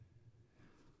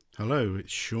Hello,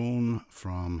 it's Sean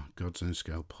from God's Own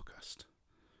Scale podcast.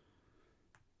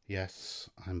 Yes,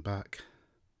 I'm back,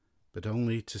 but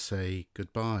only to say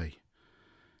goodbye.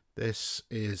 This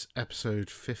is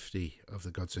episode 50 of the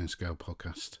God's Own Scale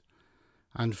podcast,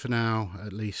 and for now,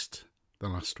 at least, the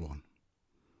last one.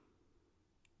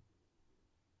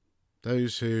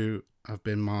 Those who have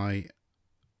been my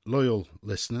loyal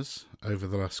listeners over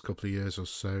the last couple of years or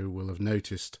so will have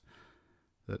noticed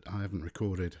that I haven't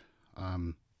recorded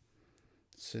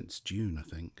since June, I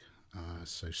think,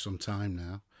 so some time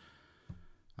now.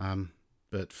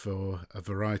 But for a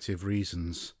variety of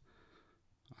reasons,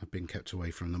 I've been kept away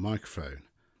from the microphone,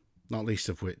 not least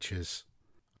of which is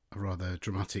a rather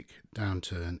dramatic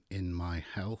downturn in my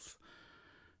health,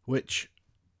 which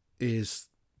is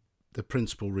the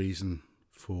principal reason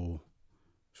for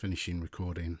finishing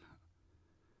recording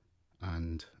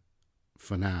and,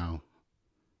 for now,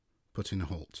 putting a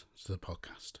halt to the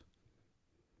podcast.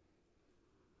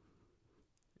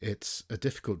 It's a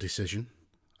difficult decision.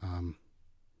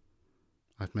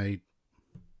 I've made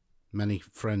many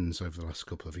friends over the last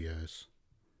couple of years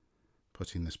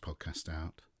putting this podcast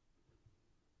out,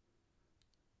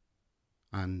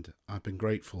 and I've been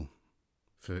grateful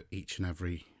for each and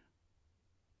every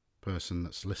person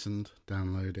that's listened,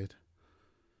 downloaded,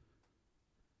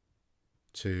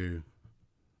 to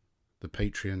the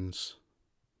Patreons,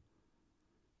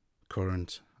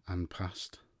 current and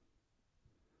past,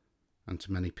 and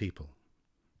to many people.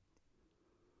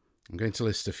 I'm going to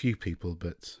list a few people,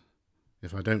 but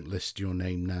if I don't list your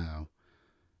name now,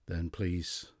 then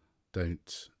please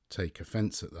don't take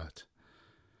offence at that.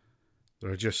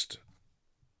 There are just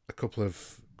a couple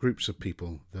of groups of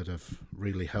people that have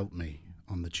really helped me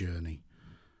on the journey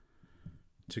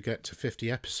to get to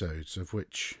 50 episodes, of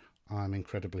which I'm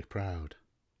incredibly proud.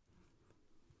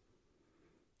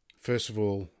 First of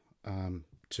all,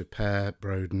 to Per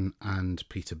Broden and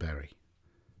Peter Berry.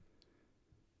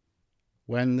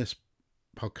 When this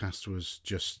podcast was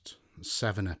just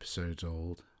 7 episodes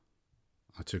old,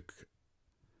 I took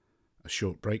a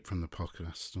short break from the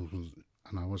podcast and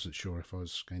I wasn't sure if I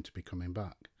was going to be coming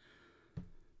back.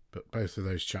 But both of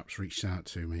those chaps reached out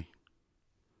to me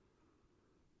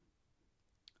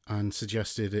and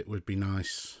suggested it would be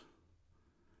nice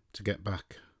to get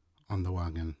back on the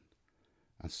wagon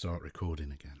and start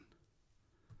recording again.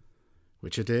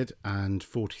 Which I did, and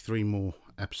 43 more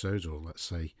episodes, or let's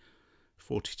say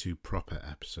 42 proper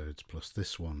episodes plus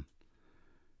this one,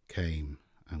 came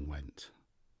and went.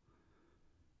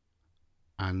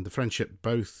 And the friendship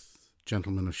both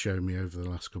gentlemen have shown me over the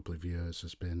last couple of years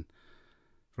has been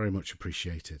very much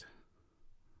appreciated.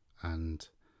 And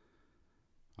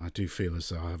I do feel as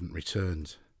though I haven't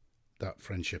returned that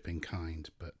friendship in kind.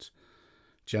 But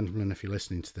gentlemen, if you're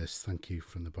listening to this, thank you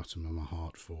from the bottom of my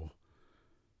heart for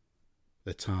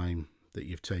the time that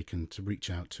you've taken to reach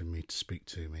out to me, to speak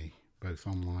to me, both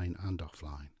online and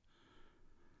offline.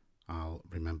 I'll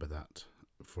remember that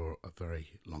for a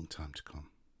very long time to come.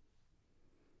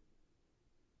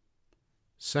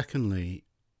 Secondly,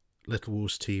 Little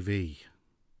Wars TV.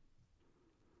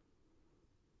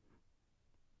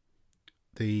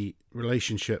 The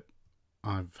relationship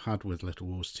I've had with Little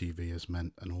Wars TV has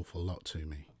meant an awful lot to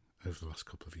me over the last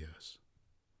couple of years.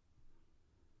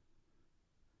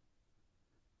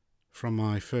 From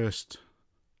my first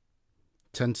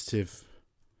tentative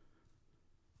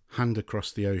hand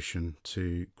across the ocean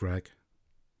to Greg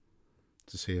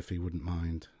to see if he wouldn't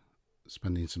mind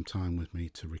spending some time with me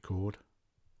to record,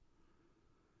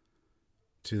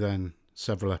 to then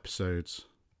several episodes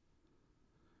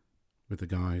with the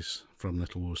guys from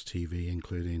Little Wars TV,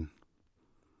 including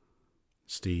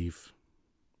Steve,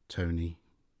 Tony,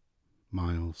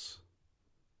 Miles,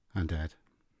 and Ed,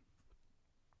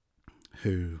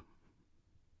 who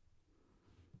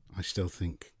I still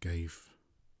think gave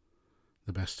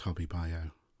the best hobby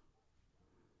bio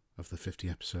of the 50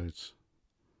 episodes,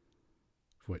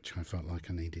 for which I felt like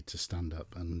I needed to stand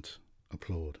up and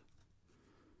applaud.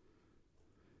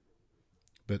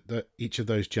 But each of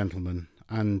those gentlemen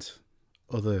and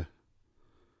other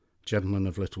gentlemen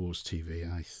of Little Wars TV,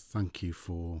 I thank you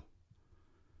for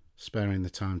sparing the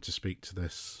time to speak to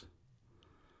this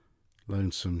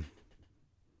lonesome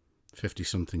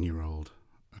 50-something-year-old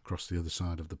across the other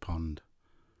side of the pond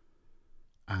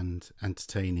and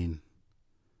entertaining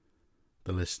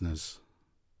the listeners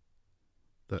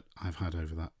that I've had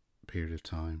over that period of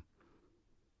time.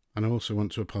 And I also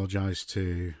want to apologise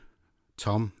to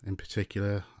Tom in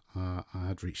particular. I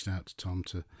had reached out to Tom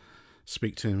to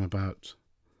speak to him about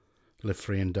Live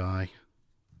Free and Die,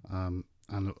 and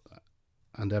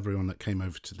everyone that came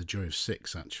over to the Joy of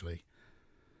Six, actually.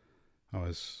 I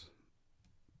was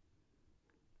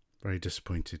very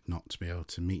disappointed not to be able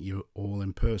to meet you all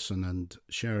in person and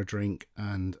share a drink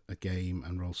and a game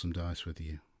and roll some dice with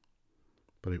you.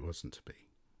 But it wasn't to be.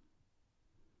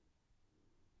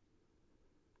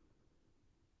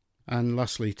 And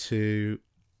lastly, to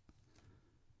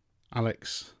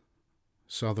Alex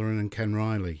Southern and Ken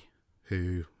Riley,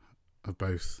 who have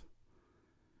both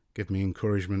given me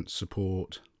encouragement,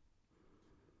 support,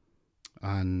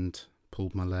 and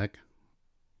pulled my leg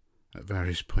at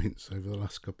various points over the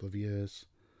last couple of years,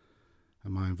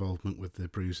 and my involvement with the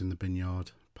Brews in the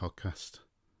Binyard podcast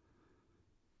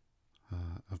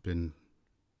have been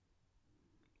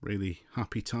really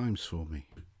happy times for me,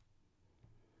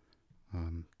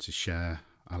 to share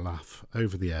a laugh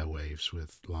over the airwaves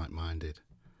with like-minded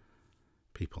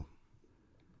people.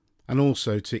 And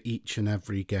also to each and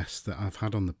every guest that I've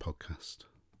had on the podcast.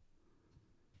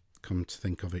 Come to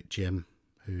think of it, Jim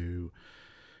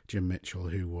Mitchell,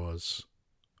 who was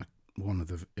one of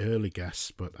the early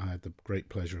guests, but I had the great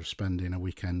pleasure of spending a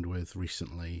weekend with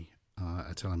recently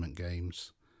at Element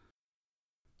Games.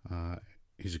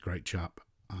 He's a great chap,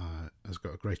 has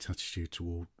got a great attitude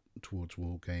towards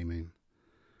wargaming,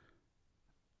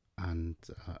 and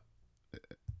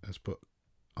has put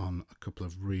on a couple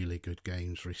of really good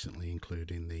games recently,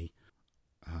 including the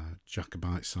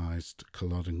Jacobite-sized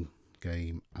Culloden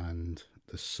game and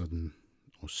the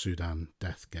Sudan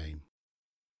Death game.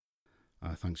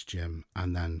 Thanks, Jim,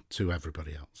 and then to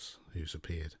everybody else who's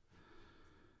appeared,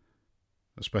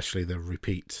 especially the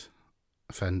repeat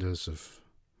offenders of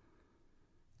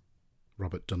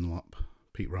Robert Dunlop,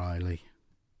 Pete Riley,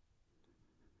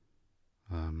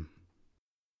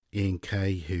 Ian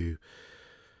Kay, who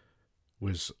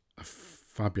was a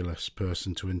fabulous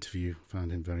person to interview.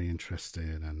 Found him very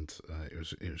interesting, and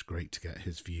it was great to get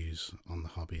his views on the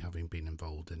hobby, having been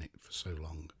involved in it for so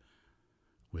long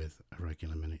with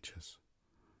Irregular Miniatures.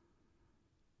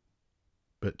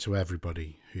 But to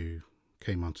everybody who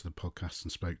came onto the podcast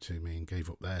and spoke to me and gave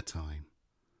up their time,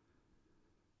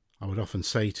 I would often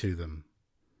say to them,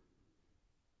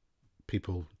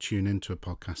 people tune into a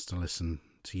podcast to listen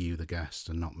to you, the guest,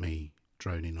 and not me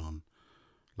droning on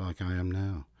like I am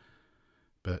now.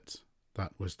 But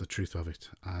that was the truth of it,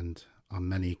 and on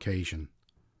many occasions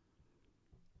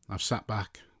I've sat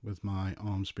back with my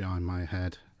arms behind my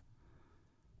head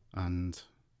and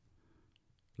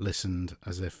listened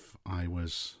as if I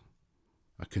was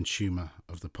a consumer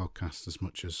of the podcast as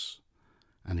much as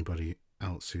anybody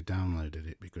else who downloaded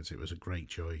it, because it was a great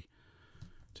joy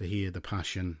to hear the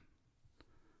passion,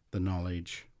 the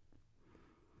knowledge,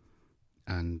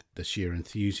 and the sheer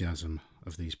enthusiasm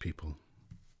of these people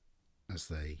as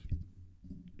they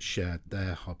shared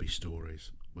their hobby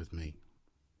stories with me.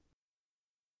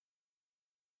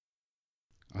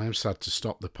 I am sad to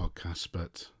stop the podcast,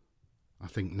 but I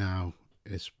think now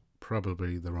is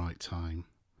probably the right time.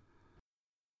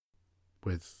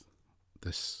 With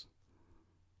this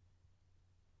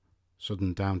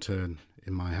sudden downturn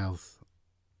in my health,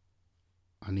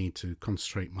 I need to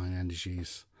concentrate my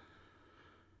energies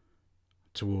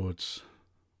towards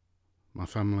my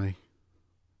family,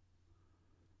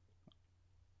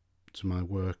 to my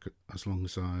work as long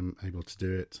as I'm able to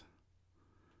do it,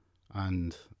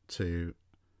 and to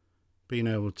being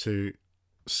able to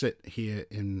sit here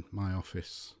in my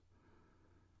office,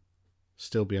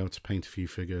 still be able to paint a few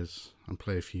figures and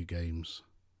play a few games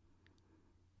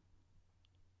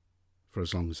for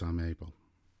as long as I'm able.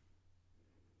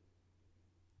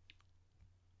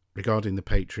 Regarding the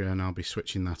Patreon, I'll be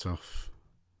switching that off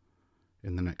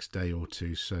in the next day or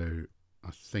two, so I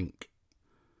think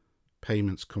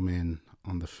payments come in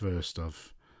on the 1st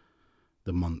of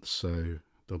the month, so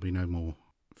there'll be no more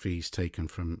fees taken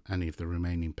from any of the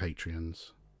remaining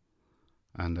Patreons.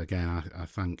 And again, I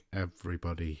thank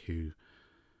everybody who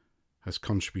has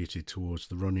contributed towards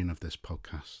the running of this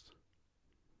podcast.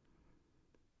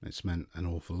 It's meant an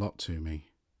awful lot to me,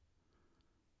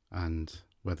 and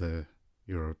whether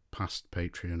you're a past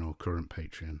Patreon or current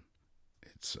Patreon,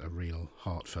 it's a real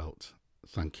heartfelt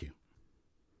thank you.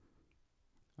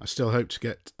 I still hope to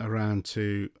get around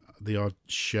to the odd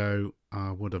show.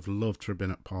 I would have loved to have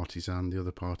been at Partisan, the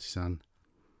other Partisan,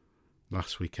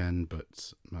 last weekend,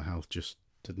 but my health just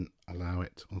didn't allow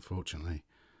it, unfortunately.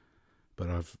 But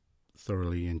I've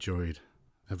thoroughly enjoyed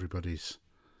everybody's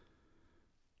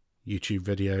YouTube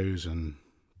videos and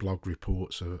blog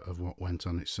reports of what went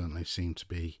on. It certainly seemed to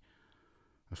be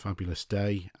a fabulous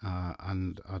day,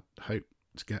 and I hope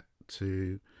to get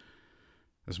to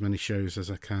as many shows as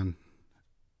I can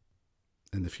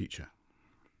in the future.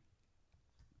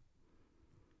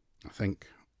 I think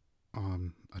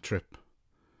on a trip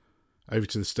over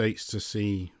to the States to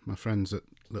see my friends at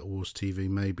Little Wars TV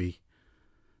may be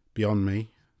beyond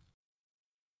me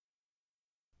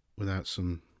without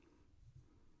some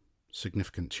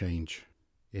significant change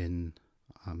in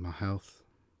my health,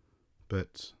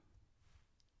 but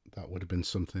that would have been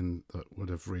something that would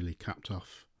have really capped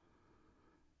off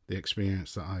the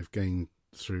experience that I've gained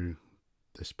through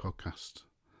this podcast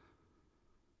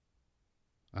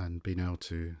and being able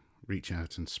to reach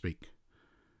out and speak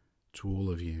to all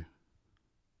of you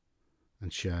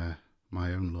and share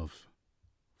my own love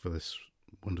for this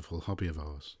wonderful hobby of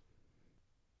ours.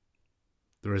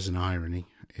 There is an irony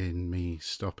in me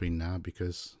stopping now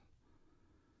because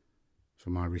for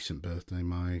my recent birthday,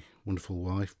 my wonderful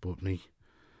wife bought me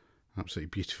an absolutely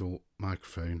beautiful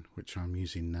microphone, which I'm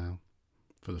using now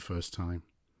for the first time.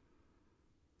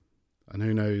 And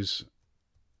who knows,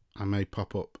 I may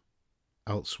pop up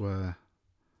elsewhere,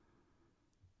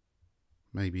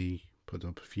 maybe put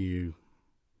up a few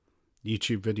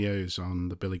YouTube videos on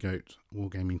the Billy Goat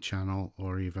Wargaming channel,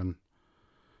 or even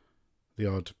the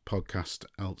odd podcast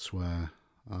elsewhere,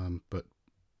 but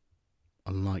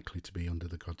unlikely to be under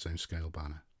the Godzone Scale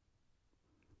banner.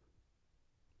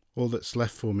 All that's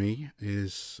left for me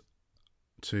is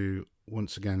to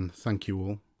once again thank you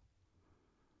all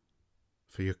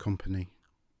for your company.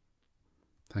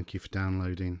 Thank you for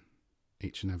downloading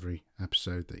each and every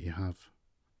episode that you have,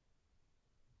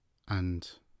 and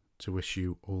to wish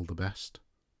you all the best,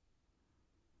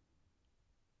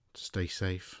 to stay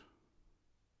safe,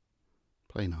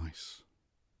 play nice,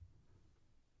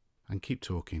 and keep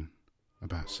talking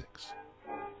about six.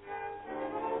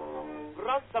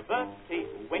 Brother Bertie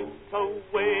went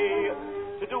away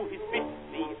to do his bit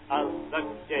the other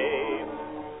day,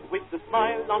 with a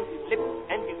smile on his lips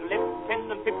and his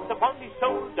lieutenant pips upon his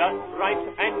shoulder, bright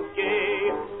and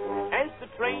gay. As the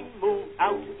train moved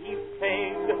out, he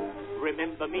said,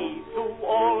 "Remember me to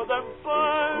all the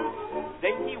birds."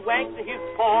 Then he wagged his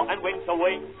paw and went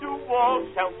away to war,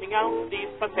 shouting out these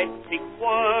pathetic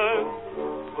words: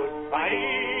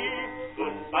 "Goodbye,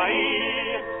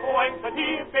 goodbye, oh, I'm so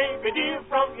dear, baby dear,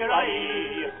 from your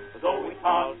eye. Though it's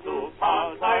hard to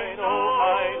part, I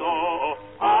know,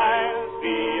 I'll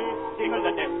feel sicker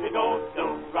than death to go.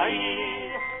 Don't cry,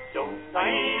 don't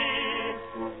sigh,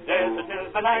 there's a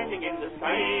silver lining in the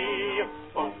sky.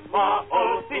 Bonsoir,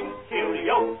 all things,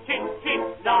 cheerio, chin chin,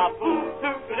 na-boo,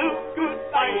 toodaloo,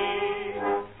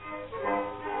 goodbye."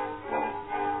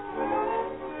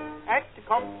 At the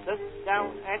concert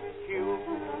down at Kew,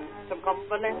 some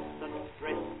convalescents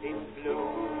dressed in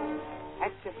blue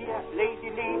had to hear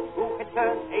Lady Lee, who had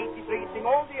turned 83, sing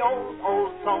all the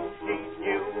old songs she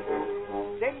knew.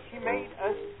 Then she made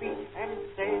a speech and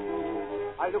said,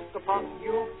 "I look upon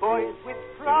you boys with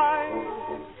pride,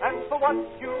 and for what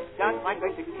you've done I'm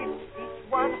going to kiss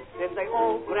each one." Then they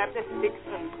all grabbed their sticks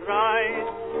and cried,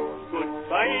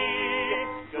 "Goodbye,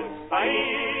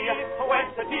 goodbye, oh,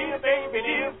 and a dear baby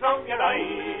dear from your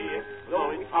eye.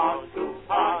 Though it's hard to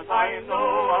part, I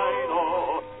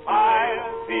know,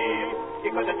 I'll feel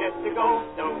sicker than death to go.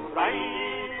 Don't cry,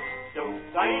 don't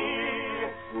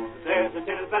sigh, there's a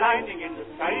silver lining in the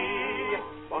sky.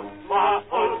 Bonsoir,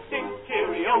 all things,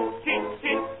 cheerio, chin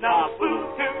chin,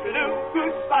 na-boo, toodaloo,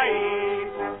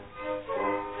 goodbye."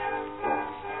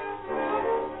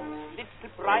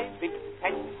 Little Private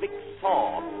Patrick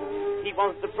saw he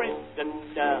was the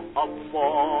prisoner of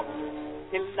war,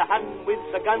 till the Hun with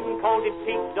the gun called it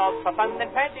pig dog for fun,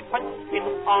 and Paddy punched him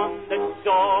on the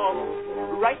jaw.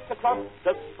 Right across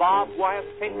the barbed wire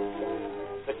fence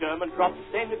the German dropped,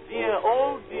 then dear,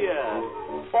 oh dear.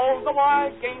 All the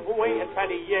wire gave away and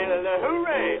Paddy yelled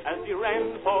hooray as he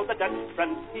ran for the Dutch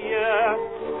frontier.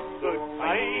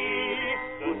 Goodbye,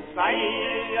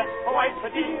 goodbye, oh, I'm so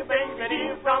dear, baby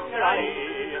dear, from your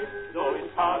eye. Though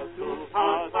it's hard to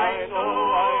part, I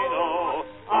know,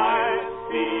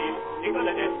 I'll be sicker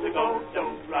than death to go.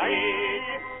 Don't cry,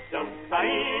 don't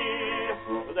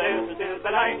sigh, there's a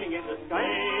silver lining in the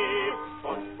sky.